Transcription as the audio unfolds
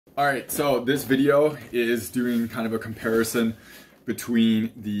All right, so this video is doing kind of a comparison between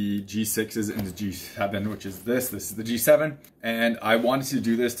the G6s and the G7, which is this is the G7. And I wanted to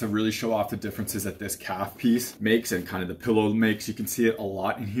do this to really show off the differences that this calf piece makes and kind of the pillow makes. You can see it a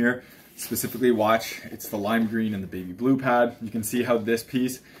lot in here. Specifically watch, it's the lime green and the baby blue pad. You can see how this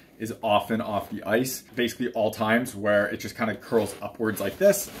piece is often off the ice, basically all times, where it just kind of curls upwards like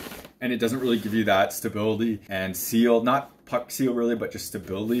this. And it doesn't really give you that stability and seal, not puck seal really, but just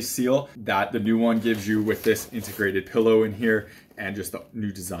stability seal that the new one gives you with this integrated pillow in here and just the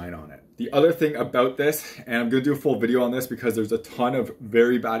new design on it. The other thing about this, and I'm gonna do a full video on this because there's a ton of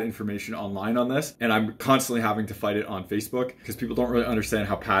very bad information online on this, and I'm constantly having to fight it on Facebook because people don't really understand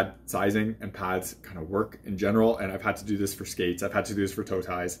how pad sizing and pads kind of work in general. And I've had to do this for skates, I've had to do this for toe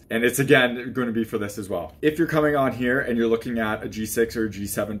ties, and it's again going to be for this as well. If you're coming on here and you're looking at a G6 or a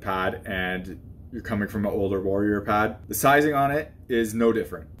G7 pad and you're coming from an older Warrior pad, the sizing on it is no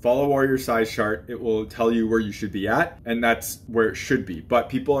different. Follow Warrior size chart, it will tell you where you should be at, and that's where it should be. But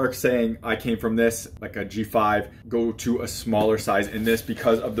people are saying, I came from this, like a G5, go to a smaller size in this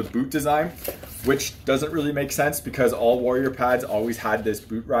because of the boot design, which doesn't really make sense because all Warrior pads always had this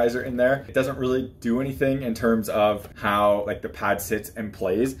boot riser in there. It doesn't really do anything in terms of how like the pad sits and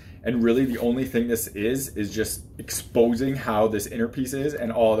plays. And really the only thing this is just exposing how this inner piece is,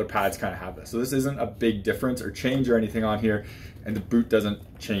 and all other pads kind of have this. So this isn't a big difference or change or anything on here. And the boot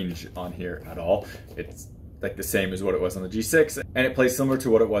doesn't change on here at all. It's like the same as what it was on the G6, and it plays similar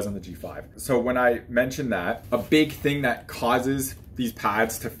to what it was on the G5. So when I mentioned that, a big thing that causes these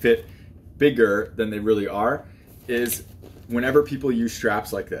pads to fit bigger than they really are is whenever people use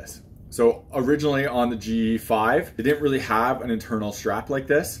straps like this. So originally on the G5, they didn't really have an internal strap like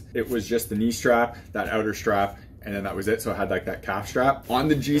this. It was just the knee strap, that outer strap, and then that was it. So it had like that calf strap. On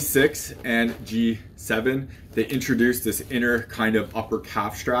the G6 and G7, they introduced this inner kind of upper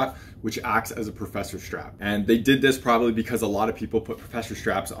calf strap, which acts as a professor strap. And they did this probably because a lot of people put professor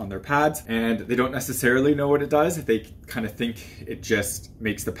straps on their pads and they don't necessarily know what it does. They kind of think it just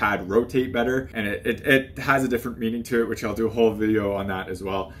makes the pad rotate better, and it has a different meaning to it, which I'll do a whole video on that as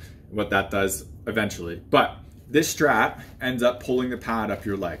well, what that does eventually. But this strap ends up pulling the pad up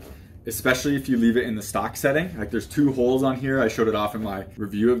your leg, especially if you leave it in the stock setting. Like there's two holes on here. I showed it off in my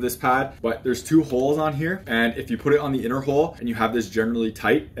review of this pad, but there's two holes on here. And if you put it on the inner hole and you have this generally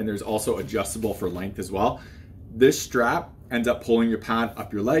tight, and there's also adjustable for length as well, this strap ends up pulling your pad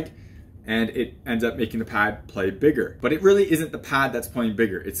up your leg, and it ends up making the pad play bigger. But it really isn't the pad that's playing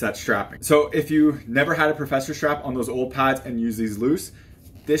bigger, it's that strapping. So if you never had a professor strap on those old pads and use these loose,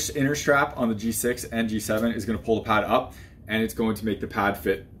 this inner strap on the G6 and G7 is gonna pull the pad up, and it's going to make the pad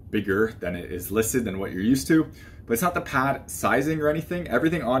fit bigger than it is listed, than what you're used to. But it's not the pad sizing or anything.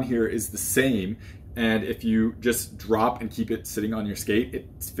 Everything on here is the same. And if you just drop and keep it sitting on your skate, it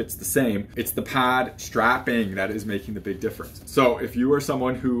fits the same. It's the pad strapping that is making the big difference. So if you are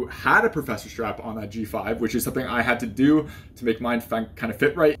someone who had a professor strap on that G5, which is something I had to do to make mine kind of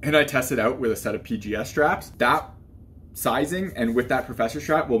fit right, and I tested out with a set of PGS straps, that sizing and with that professor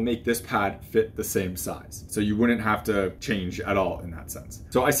strap will make this pad fit the same size. So you wouldn't have to change at all in that sense.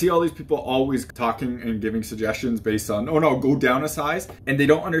 So I see all these people always talking and giving suggestions based on, oh no, go down a size. And they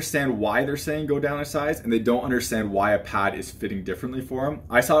don't understand why they're saying go down a size, and they don't understand why a pad is fitting differently for them.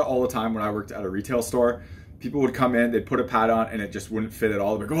 I saw it all the time when I worked at a retail store. People would come in, they'd put a pad on and it just wouldn't fit at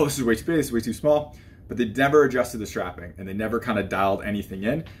all. They're like, oh, this is way too big, this is way too small. But they never adjusted the strapping and they never kind of dialed anything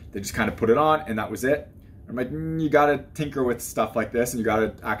in. They just kind of put it on and that was it. I'm like, you gotta tinker with stuff like this, and you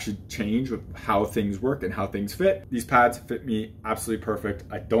gotta actually change with how things work and how things fit. These pads fit me absolutely perfect.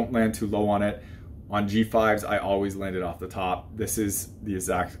 I don't land too low on it. On G5s, I always landed off the top. This is the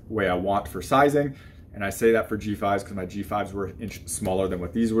exact way I want for sizing. And I say that for G5s because my G5s were an inch smaller than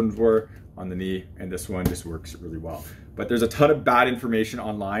what these ones were on the knee, and this one just works really well. But there's a ton of bad information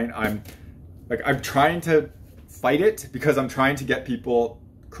online. I'm trying to fight it because I'm trying to get people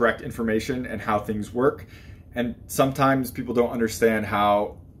correct information and how things work. And sometimes people don't understand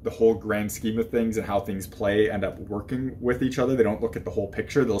how the whole grand scheme of things and how things play end up working with each other. They don't look at the whole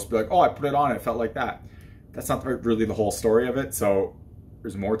picture. They'll just be like, oh, I put it on, it felt like that. That's not really the whole story of it. So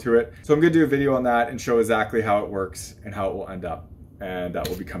there's more to it. So I'm gonna do a video on that and show exactly how it works and how it will end up. And that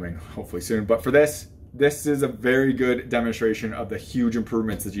will be coming hopefully soon. But for this is a very good demonstration of the huge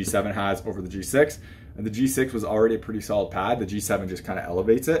improvements the G7 has over the G6. And the G6 was already a pretty solid pad. The G7 just kind of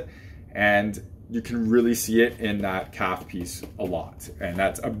elevates it. And you can really see it in that calf piece a lot. And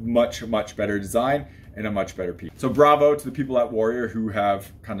that's a much, much better design and a much better piece. So bravo to the people at Warrior who have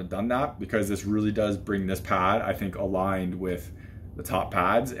kind of done that, because this really does bring this pad, I think, aligned with the top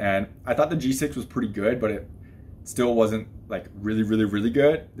pads. And I thought the G6 was pretty good, but it still wasn't like really, really, really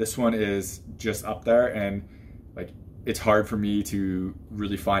good. This one is just up there, and like it's hard for me to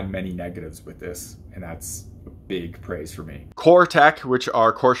really find many negatives with this, and that's big praise for me. Core Tech, which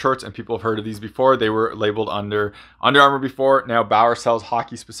are Coreshorts, and people have heard of these before. They were labeled under Under Armour before. Now Bauer sells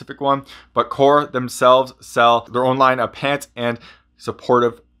hockey specific one, but Core themselves sell their own line of pants and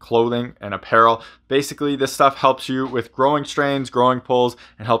supportive clothing and apparel. Basically, this stuff helps you with growing strains, growing pulls,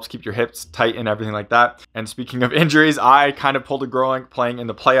 and helps keep your hips tight and everything like that. And speaking of injuries, I kind of pulled a growing playing in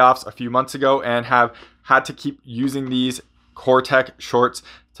the playoffs a few months ago and have had to keep using these Core Tech shorts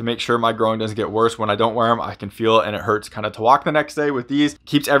to make sure my growing doesn't get worse. When I don't wear them, I can feel it and it hurts kind of to walk the next day. With these,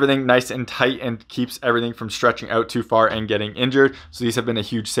 keeps everything nice and tight and keeps everything from stretching out too far and getting injured. So these have been a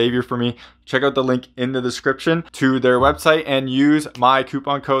huge savior for me. Check out the link in the description to their website and use my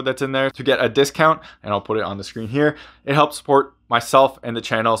coupon code that's in there to get a discount, and I'll put it on the screen here. It helps support myself and the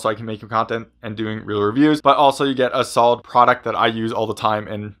channel so I can make content and doing real reviews, but also you get a solid product that I use all the time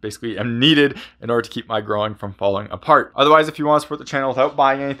and basically am needed in order to keep my growing from falling apart. Otherwise, if you want to support the channel without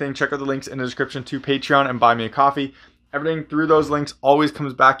buying anything, check out the links in the description to Patreon and buy me a coffee. Everything through those links always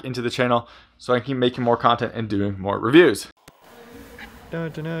comes back into the channel so I can keep making more content and doing more reviews.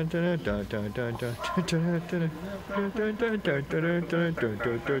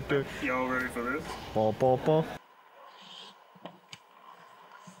 Y'all ready for this? Ball, ball, ball.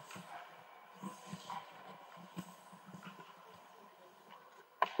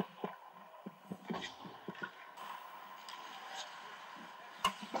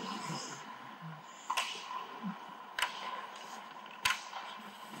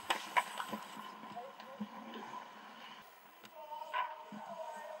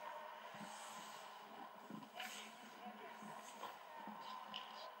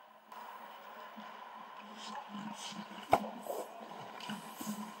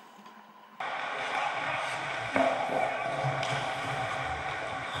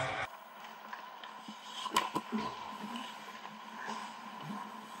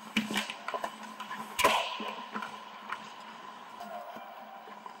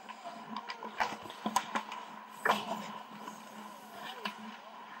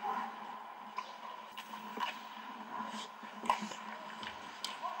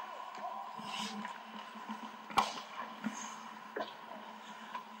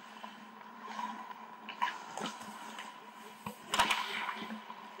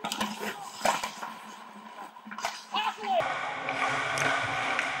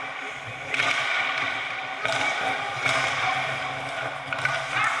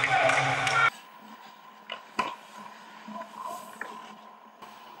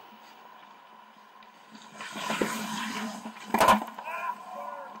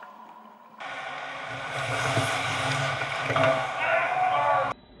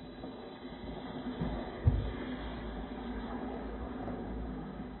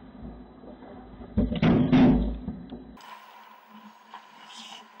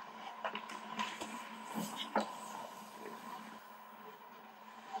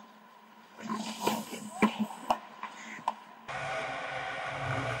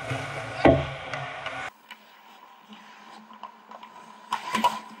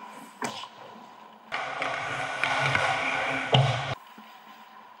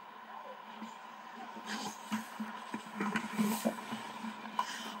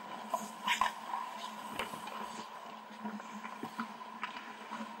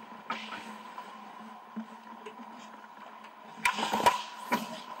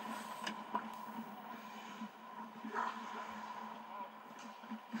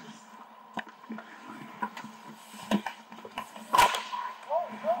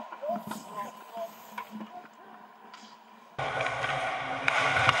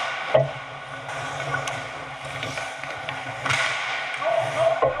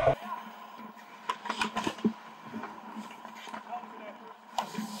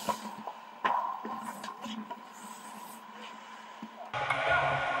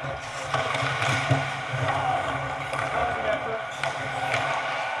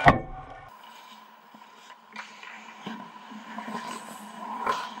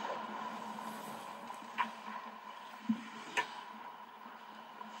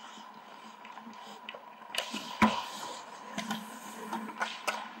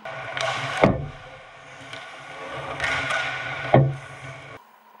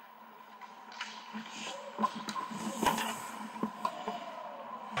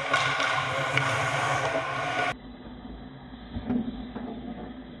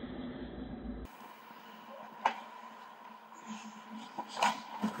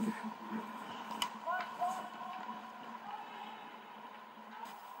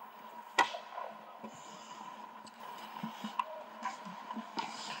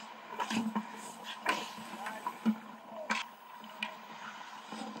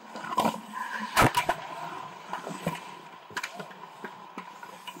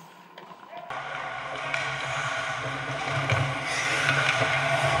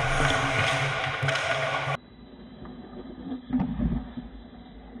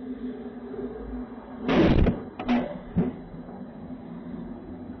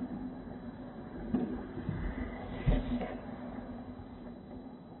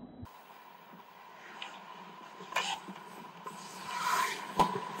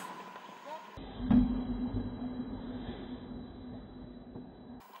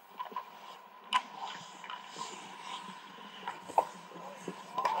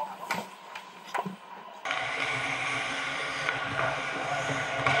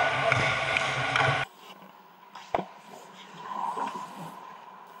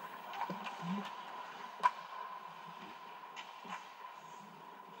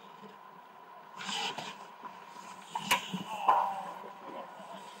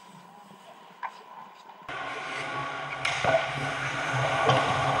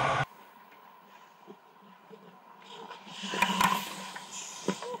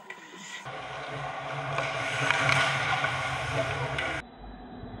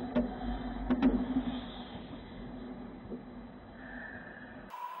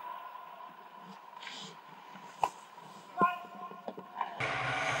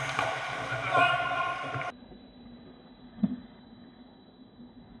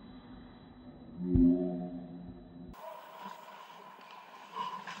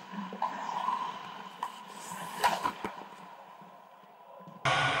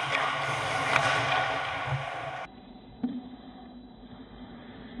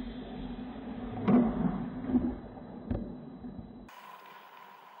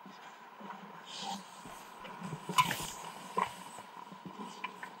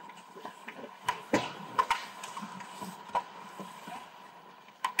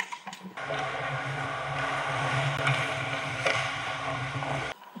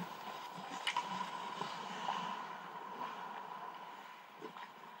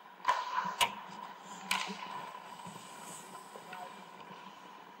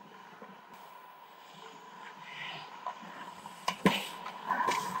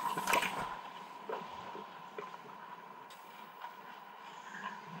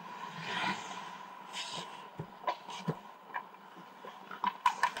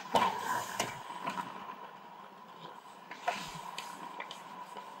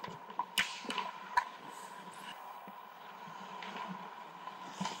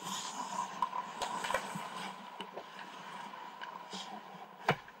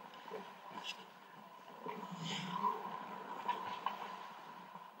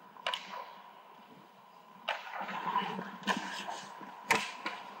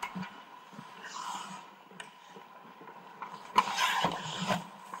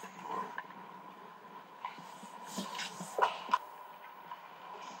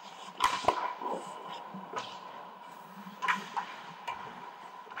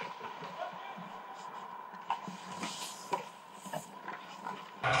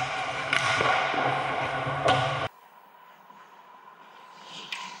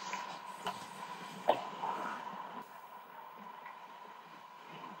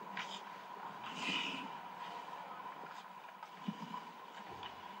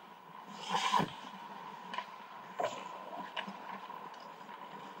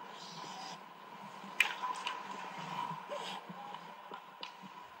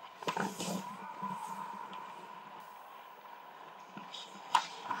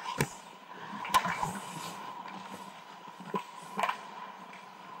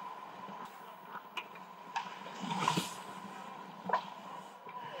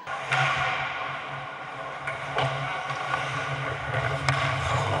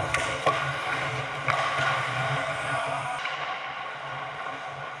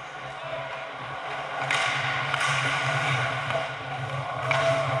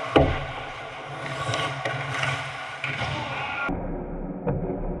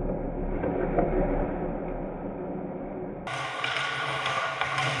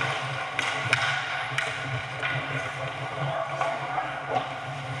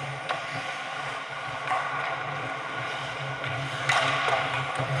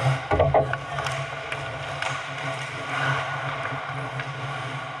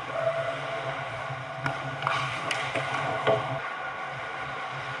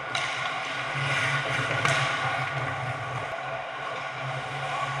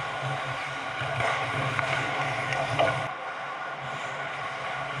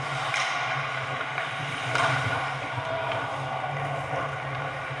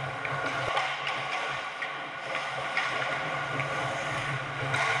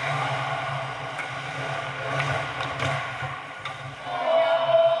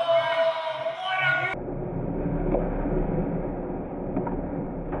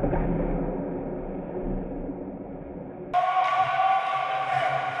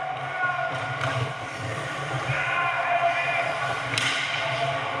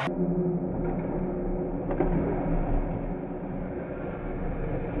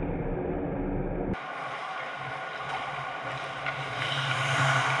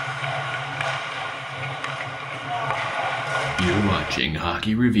 You're watching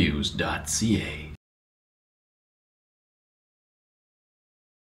HockeyReviews.ca.